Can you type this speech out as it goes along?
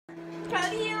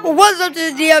proud of you. What's up to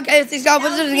the DLKC Scott?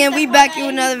 What's up again? We back here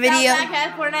with another video.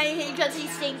 Fortnite because he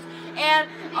stinks. And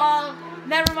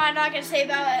never mind. Not gonna say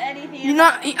about anything. You're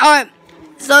not alright.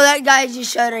 So that guy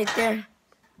just showed right there.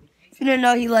 If you didn't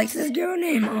know, he likes this girl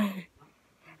named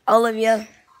Olivia.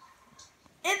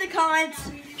 In the comments,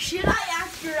 should I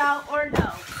ask her out or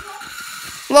no?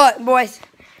 Look, boys,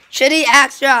 should he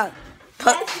ask her out?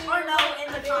 Yes or no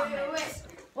in the comments.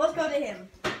 Let's go to him.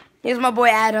 Here's my boy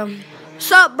Adam.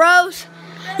 What's up, bros?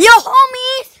 Yo,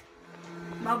 homies!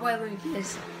 My boy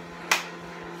Lucas.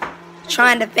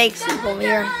 Trying to fake sleep over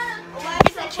here.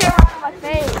 Get that chair off my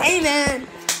face. Hey, man.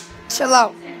 Chill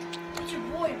out. It's your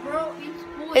boy, bro.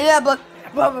 Yeah, but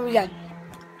what we got?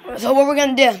 So what we're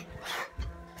gonna do?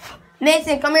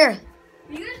 Mason, come here.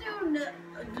 You guys doing the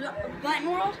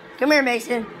Button World? Come here,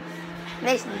 Mason.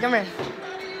 Mason, come here.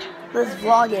 Let's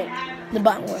vlog it. The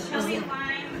Button World.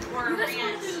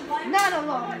 Not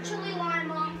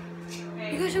alone.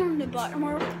 You guys doing the Button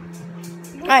World?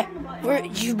 Alright, where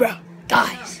you, bro?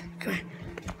 Guys, come here.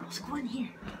 Let's go in here.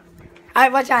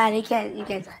 Alright, watch out. You can't.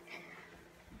 Guys,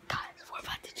 we're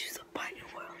about to do the Button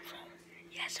World.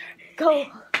 Yes, sir. Go. You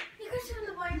guys doing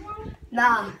the Button World?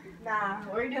 Nah,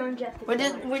 We're doing Jeff the we're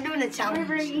Killer. doing a We're challenge.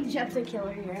 bringing Jeff the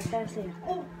Killer here. I gotta say.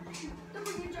 Oh.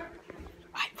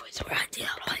 Alright, boys, we're at the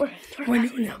button. We're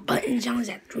doing a button challenge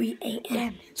at 3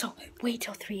 a.m. So wait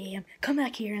till 3 a.m. Come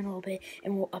back here in a little bit,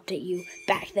 and we'll update you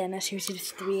back then as soon as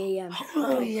it's 3 a.m.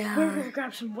 Oh, yeah. We're gonna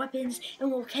grab some weapons,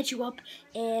 and we'll catch you up.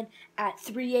 And at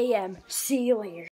 3 a.m. See you later.